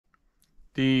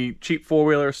The cheap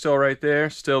four-wheeler is still right there,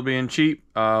 still being cheap.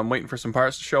 I'm waiting for some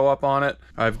parts to show up on it.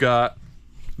 I've got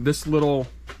this little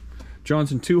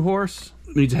Johnson 2-horse,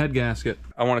 needs a head gasket.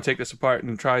 I want to take this apart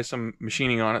and try some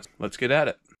machining on it. Let's get at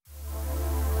it.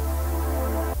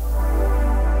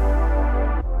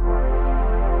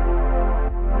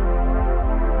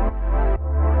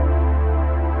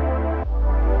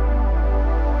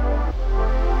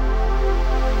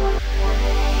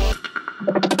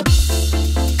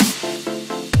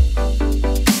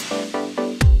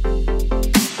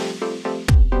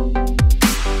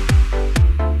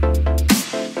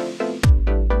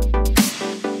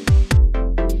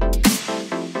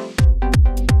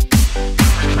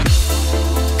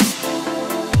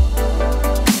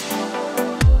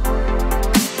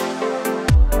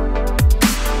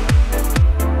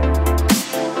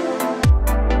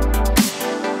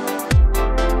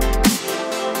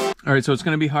 All right, so it's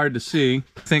going to be hard to see.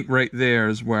 I think right there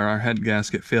is where our head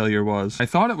gasket failure was. I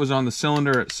thought it was on the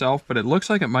cylinder itself, but it looks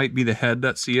like it might be the head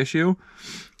that's the issue.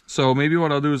 So maybe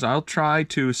what I'll do is I'll try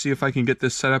to see if I can get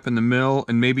this set up in the mill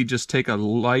and maybe just take a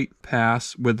light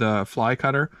pass with a fly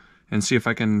cutter and see if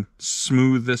I can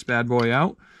smooth this bad boy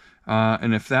out.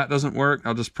 And if that doesn't work,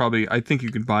 I'll just probably, I think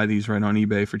you could buy these right on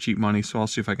eBay for cheap money, so I'll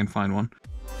see if I can find one.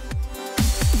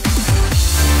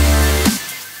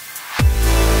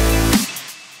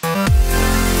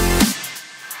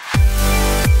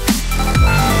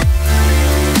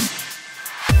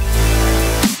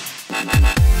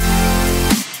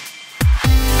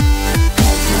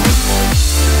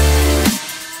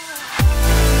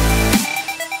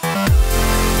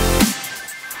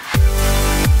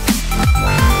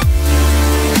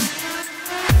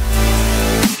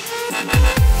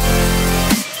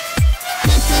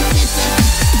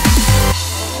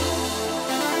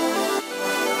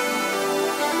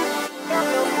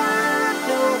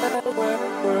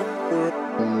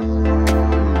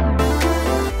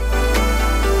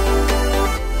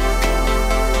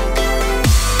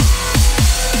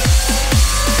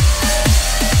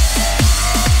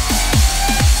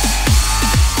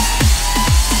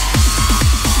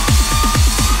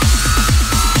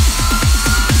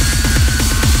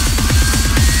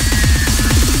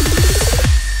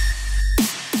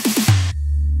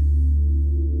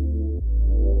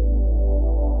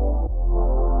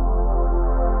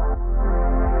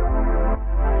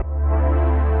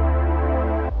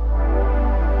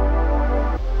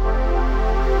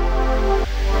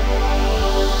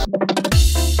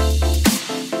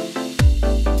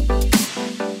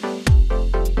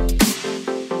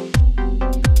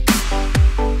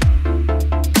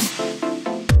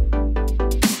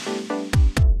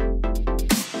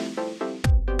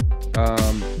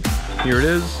 Here it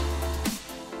is.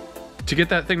 To get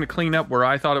that thing to clean up where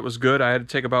I thought it was good, I had to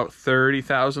take about 30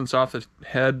 thousandths off the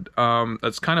head.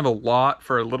 That's kind of a lot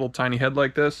for a little tiny head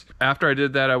like this. After I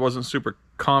did that, I wasn't super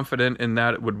confident in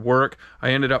that it would work. I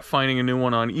ended up finding a new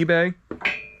one on eBay.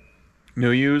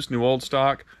 New used, new old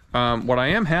stock. What I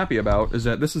am happy about is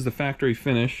that this is the factory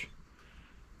finish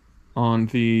on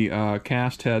the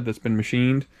cast head that's been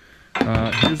machined.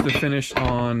 Here's the finish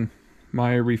on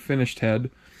my refinished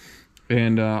head.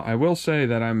 And I will say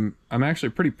that I'm actually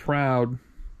pretty proud of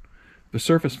the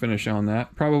surface finish on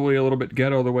that. Probably a little bit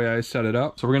ghetto the way I set it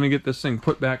up. So we're going to get this thing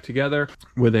put back together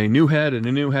with a new head and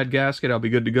a new head gasket. I'll be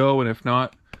good to go, and if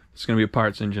not, it's going to be a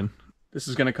parts engine. This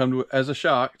is going to come as a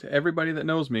shock to everybody that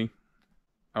knows me.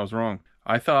 I was wrong.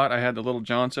 I thought I had the little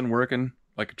Johnson working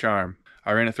like a charm.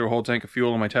 I ran it through a whole tank of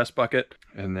fuel in my test bucket,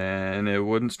 and then it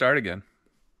wouldn't start again.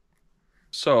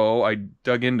 So I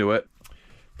dug into it,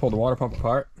 pulled the water pump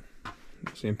apart.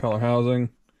 It's the impeller housing,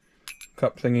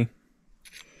 cup thingy.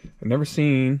 I've never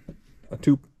seen a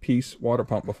two-piece water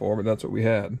pump before, but that's what we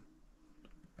had.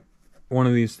 One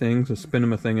of these things is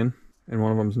spin-em-a-thingin', and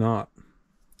one of them's not.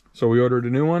 So we ordered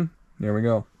a new one. There we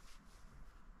go.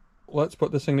 Let's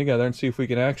put this thing together and see if we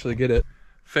can actually get it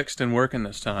fixed and working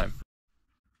this time.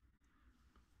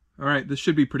 Alright, this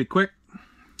should be pretty quick.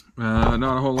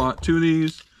 Not a whole lot to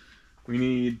these. We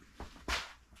need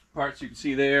parts you can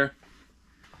see there.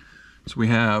 So we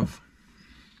have,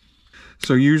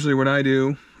 so usually what I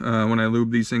do when I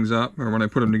lube these things up, or when I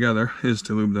put them together, is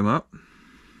to lube them up.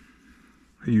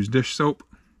 I use dish soap,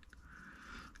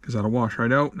 because that'll wash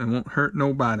right out and won't hurt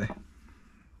nobody.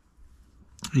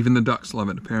 Even the ducks love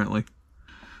it, apparently.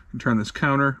 And turn this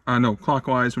counter, no,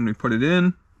 clockwise when we put it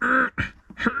in.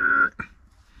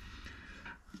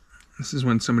 This is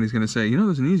when somebody's going to say, you know,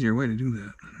 there's an easier way to do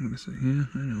that. I'm going to say, yeah,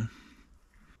 I know.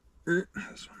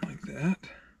 This one like that.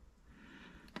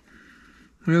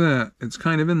 Look at that, it's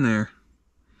kind of in there.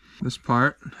 This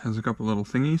part has a couple little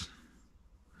thingies.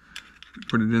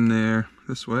 Put it in there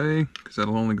this way, because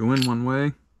that'll only go in one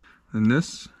way. And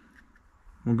this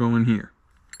will go in here.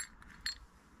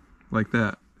 Like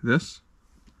that. This.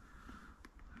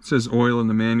 It says oil in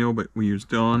the manual, but we use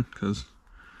Dawn, because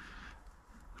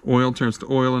oil turns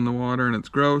to oil in the water and it's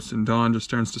gross, and Dawn just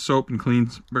turns to soap and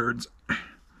cleans birds.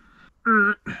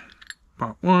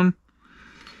 Pop one.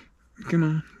 Come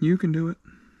on, you can do it.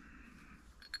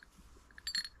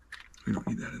 We don't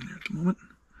need that in there at the moment.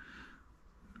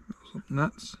 Something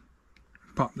nuts.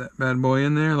 Pop that bad boy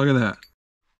in there. Look at that.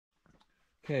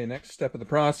 Okay, next step of the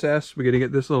process, we got to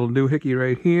get this little doohickey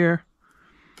right here.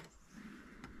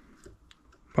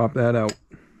 Pop that out.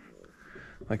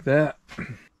 Like that.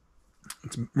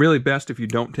 It's really best if you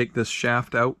don't take this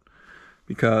shaft out,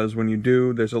 because when you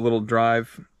do, there's a little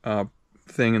drive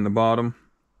thing in the bottom.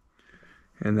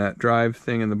 And that drive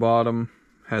thing in the bottom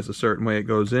has a certain way it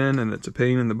goes in, and it's a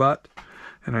pain in the butt.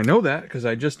 And I know that because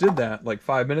I just did that like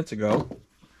 5 minutes ago.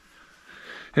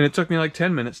 And it took me like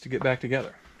 10 minutes to get back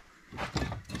together.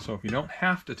 So if you don't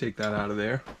have to take that out of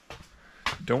there,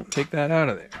 don't take that out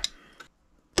of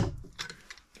there.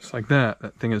 Just like that.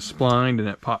 That thing is splined and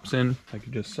it pops in like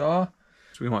you just saw.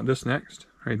 So we want this next,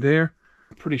 right there.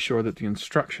 I'm pretty sure that the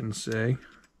instructions say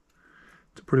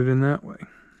to put it in that way.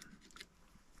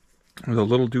 With a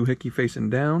little doohickey facing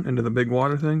down into the big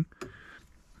water thing.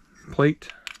 Plate.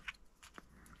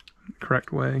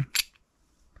 Correct way.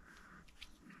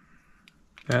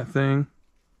 That thing.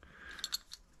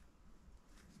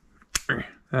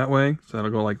 That way. So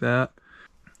that'll go like that.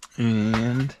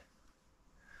 And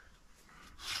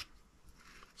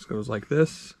this goes like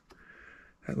this.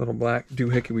 That little black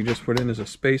doohickey we just put in is a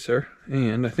spacer.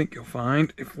 And I think you'll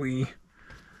find if we...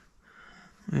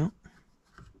 Well,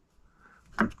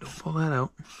 don't pull that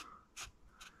out.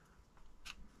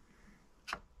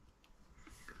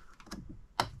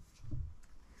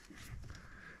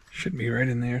 Should be right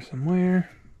in there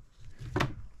somewhere.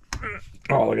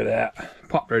 Oh, look at that.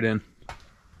 Popped right in.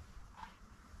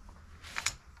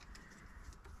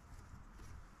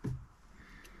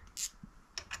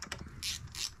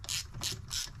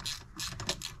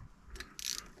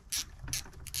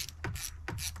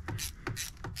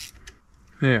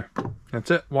 There. That's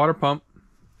it. Water pump.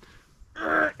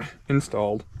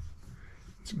 Installed.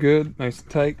 It's good, nice and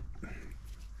tight.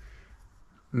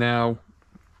 Now,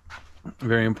 a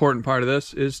very important part of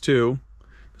this is this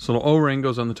little O-ring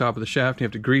goes on the top of the shaft. You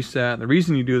have to grease that. And the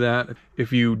reason you do that,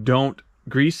 if you don't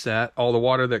grease that, all the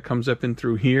water that comes up in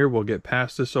through here will get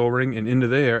past this O-ring and into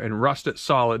there and rust it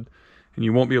solid, and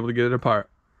you won't be able to get it apart.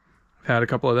 I've had a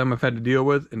couple of them I've had to deal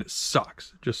with, and it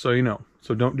sucks, just so you know.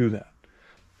 So don't do that.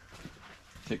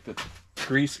 Take the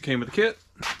grease that came with the kit.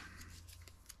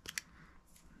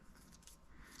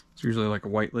 It's usually like a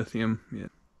white lithium. Yeah.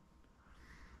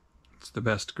 It's the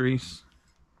best grease.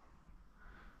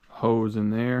 Hose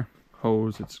in there.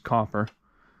 Hose, it's copper.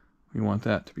 We want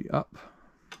that to be up.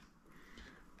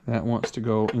 That wants to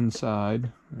go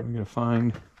inside. We're going to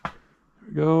find, there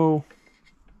we go.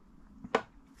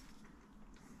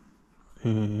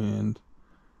 And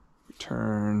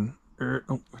turn,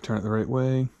 turn it the right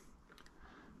way.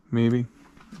 Maybe.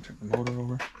 Turn the motor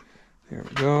over. There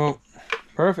we go.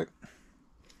 Perfect.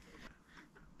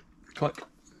 Click.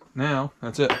 Now,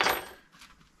 that's it.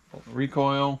 Pull the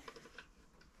recoil.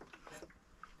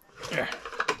 Yeah.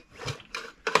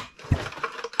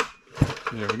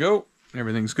 There we go.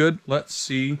 Everything's good. Let's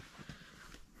see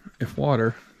if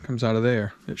water comes out of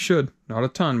there. It should. Not a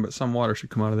ton, but some water should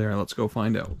come out of there. Let's go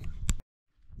find out.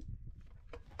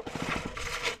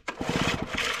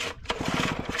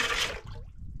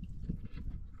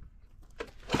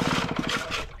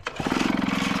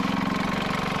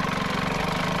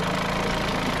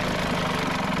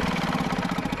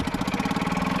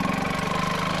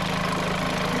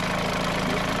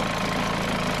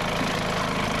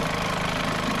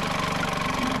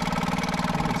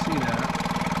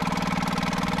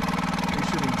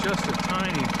 Just a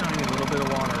tiny, tiny little bit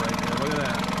of water right there. Look at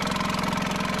that.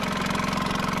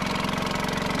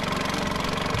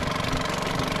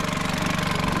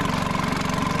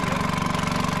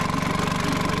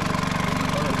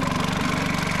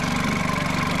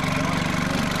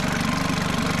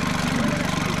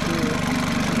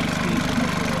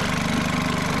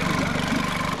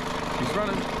 He's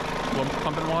running.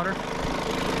 Pumping water.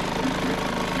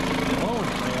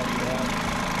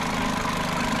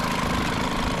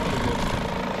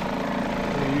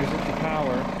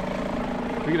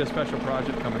 We get a special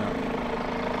project coming up.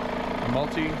 A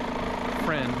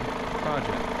multi-friend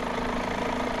project.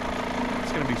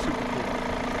 It's going to be super cool.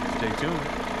 Stay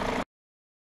tuned.